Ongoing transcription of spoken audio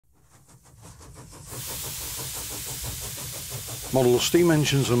Model Steam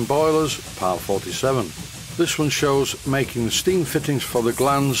Engines and Boilers, Part 47. This one shows making the steam fittings for the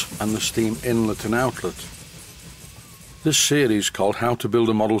glands and the steam inlet and outlet. This series, called How to Build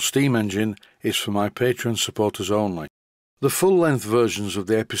a Model Steam Engine, is for my Patreon supporters only. The full-length versions of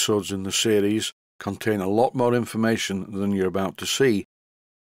the episodes in the series contain a lot more information than you're about to see,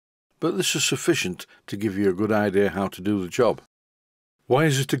 but this is sufficient to give you a good idea how to do the job. Why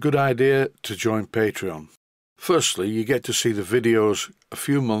is it a good idea to join Patreon? Firstly, you get to see the videos a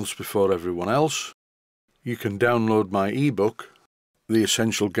few months before everyone else. You can download my ebook, The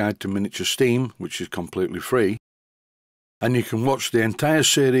Essential Guide to Miniature Steam, which is completely free. And you can watch the entire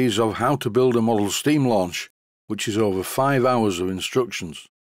series of How to Build a Model Steam Launch, which is over 5 hours of instructions.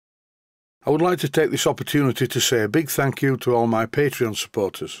 I would like to take this opportunity to say a big thank you to all my Patreon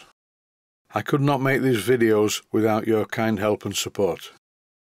supporters. I could not make these videos without your kind help and support.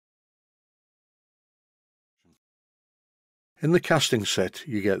 In the casting set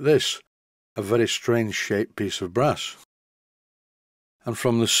you get this, a very strange shaped piece of brass. And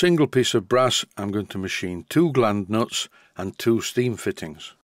from the single piece of brass I'm going to machine 2 gland nuts and 2 steam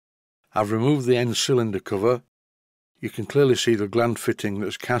fittings. I've removed the end cylinder cover. You can clearly see the gland fitting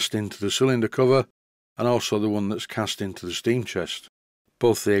that's cast into the cylinder cover and also the one that's cast into the steam chest.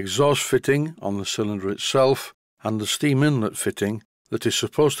 Both the exhaust fitting on the cylinder itself and the steam inlet fitting that is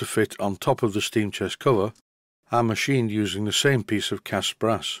supposed to fit on top of the steam chest cover are machined using the same piece of cast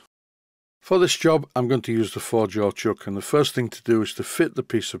brass. For this job I'm going to use the 4-jaw chuck, and the first thing to do is to fit the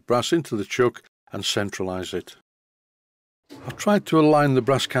piece of brass into the chuck and centralise it. I've tried to align the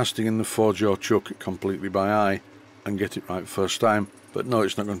brass casting in the 4-jaw chuck completely by eye and get it right first time, but no,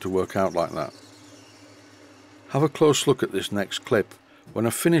 it's not going to work out like that. Have a close look at this next clip. When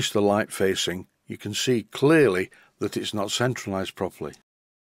I finish the light facing, you can see clearly that it's not centralised properly.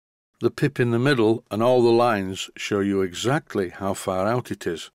 The pip in the middle and all the lines show you exactly how far out it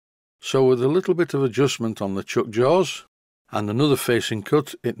is. So with a little bit of adjustment on the chuck jaws and another facing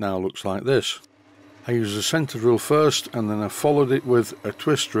cut, it now looks like this. I used a centre drill first, and then I followed it with a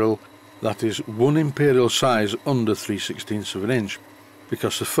twist drill that is 1 imperial size under 3/16 of an inch,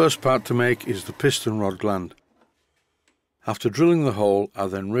 because the first part to make is the piston rod gland. After drilling the hole, I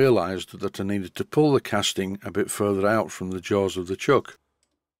then realised that I needed to pull the casting a bit further out from the jaws of the chuck.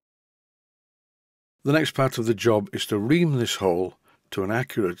 The next part of the job is to ream this hole to an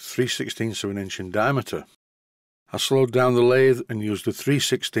accurate 3/16 of an inch in diameter. I slowed down the lathe and used a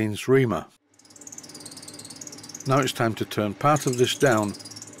 3/16 reamer. Now it's time to turn part of this down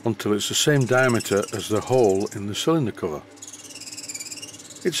until it's the same diameter as the hole in the cylinder cover.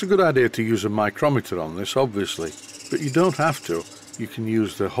 It's a good idea to use a micrometer on this, obviously, but you don't have to. You can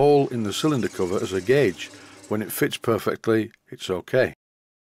use the hole in the cylinder cover as a gauge. When it fits perfectly, it's okay.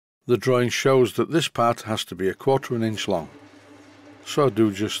 The drawing shows that this part has to be 1/4 inch long. So I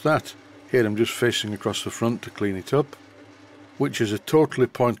do just that. Here I'm just facing across the front to clean it up, which is a totally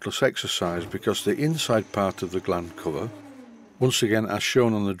pointless exercise because the inside part of the gland cover, once again as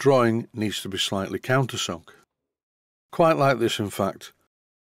shown on the drawing, needs to be slightly countersunk. Quite like this, in fact.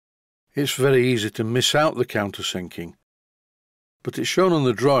 It's very easy to miss out the countersinking, but it's shown on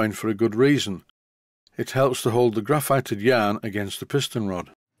the drawing for a good reason. It helps to hold the graphited yarn against the piston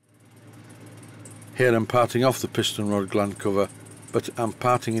rod. Here I'm parting off the piston rod gland cover, but I'm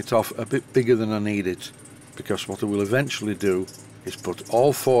parting it off a bit bigger than I need it, because what I will eventually do is put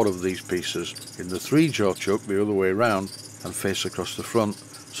all 4 of these pieces in the 3-jaw chuck the other way round and face across the front,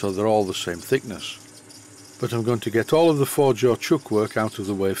 so they're all the same thickness. But I'm going to get all of the 4-jaw chuck work out of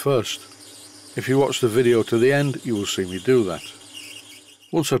the way first. If you watch the video to the end, you will see me do that.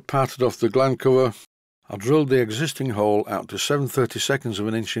 Once I've parted off the gland cover, I drilled the existing hole out to 7/32 of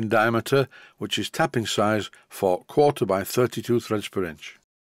an inch in diameter, which is tapping size for 1/4 by 32 threads per inch.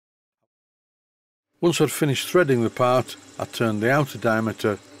 Once I'd finished threading the part, I turned the outer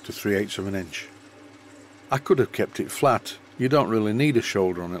diameter to 3/8 of an inch. I could have kept it flat. You don't really need a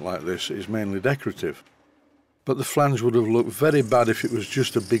shoulder on it like this, it is mainly decorative. But the flange would have looked very bad if it was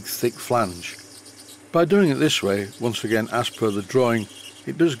just a big thick flange. By doing it this way, once again as per the drawing,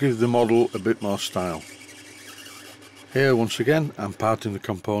 it does give the model a bit more style. Here once again I'm parting the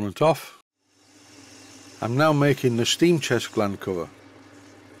component off. I'm now making the steam chest gland cover.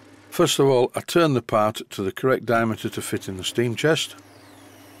 First of all, I turn the part to the correct diameter to fit in the steam chest.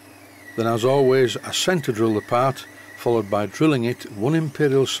 Then, as always, I centre drill the part, followed by drilling it 1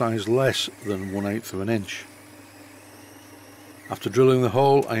 imperial size less than 1/8 of an inch. After drilling the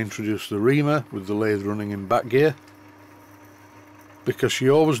hole, I introduce the reamer with the lathe running in back gear, because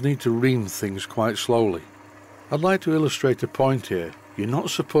you always need to ream things quite slowly. I'd like to illustrate a point here. You're not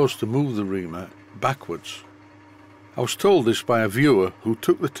supposed to move the reamer backwards. I was told this by a viewer who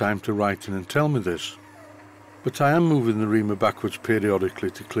took the time to write in and tell me this. But I am moving the reamer backwards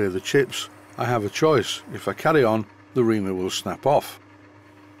periodically to clear the chips. I have a choice. If I carry on, the reamer will snap off.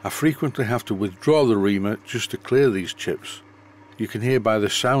 I frequently have to withdraw the reamer just to clear these chips. You can hear by the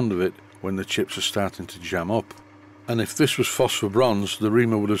sound of it when the chips are starting to jam up. And if this was phosphor bronze, the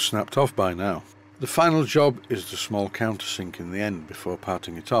reamer would have snapped off by now. The final job is the small countersink in the end before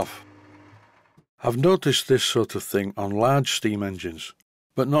parting it off. I've noticed this sort of thing on large steam engines,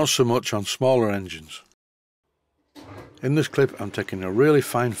 but not so much on smaller engines. In this clip I'm taking a really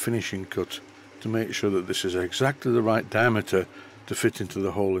fine finishing cut to make sure that this is exactly the right diameter to fit into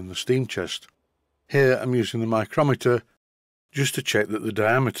the hole in the steam chest. Here I'm using the micrometer just to check that the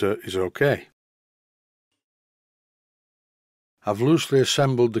diameter is okay. I've loosely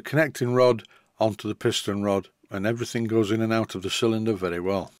assembled the connecting rod onto the piston rod and everything goes in and out of the cylinder very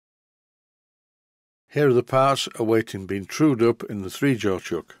well. Here are the parts awaiting being trued up in the 3-jaw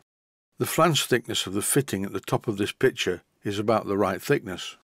chuck. The flange thickness of the fitting at the top of this picture is about the right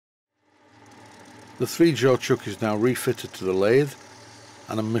thickness. The 3-jaw chuck is now refitted to the lathe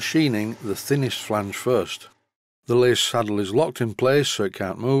and I'm machining the thinnest flange first. The lathe saddle is locked in place so it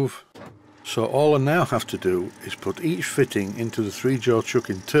can't move, so all I now have to do is put each fitting into the 3-jaw chuck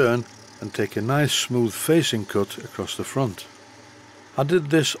in turn and take a nice smooth facing cut across the front. I did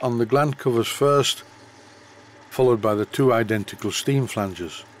this on the gland covers first, followed by the 2 identical steam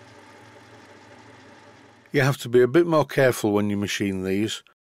flanges. You have to be a bit more careful when you machine these,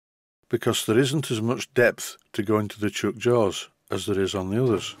 because there isn't as much depth to go into the chuck jaws as there is on the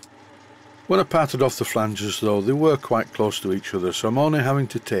others. When I parted off the flanges though, they were quite close to each other, so I'm only having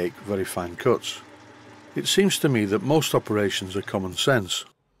to take very fine cuts. It seems to me that most operations are common sense,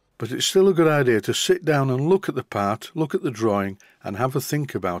 but it's still a good idea to sit down and look at the part, look at the drawing and have a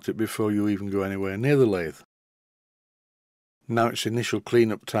think about it before you even go anywhere near the lathe. Now it's initial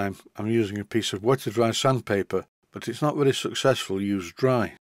cleanup time. I'm using a piece of wet-to-dry sandpaper, but it's not very successful used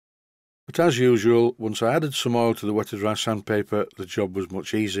dry. But as usual, once I added some oil to the wet-to-dry sandpaper, the job was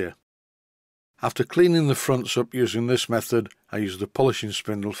much easier. After cleaning the fronts up using this method, I used the polishing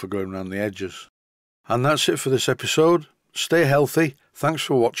spindle for going around the edges. And that's it for this episode. Stay healthy, thanks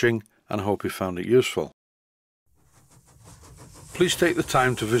for watching, and I hope you found it useful. Please take the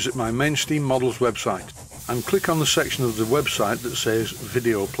time to visit my main Steam Models website and click on the section of the website that says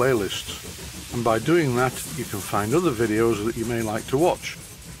Video Playlists. And by doing that, you can find other videos that you may like to watch.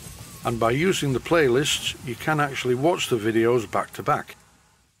 And by using the playlists, you can actually watch the videos back to back.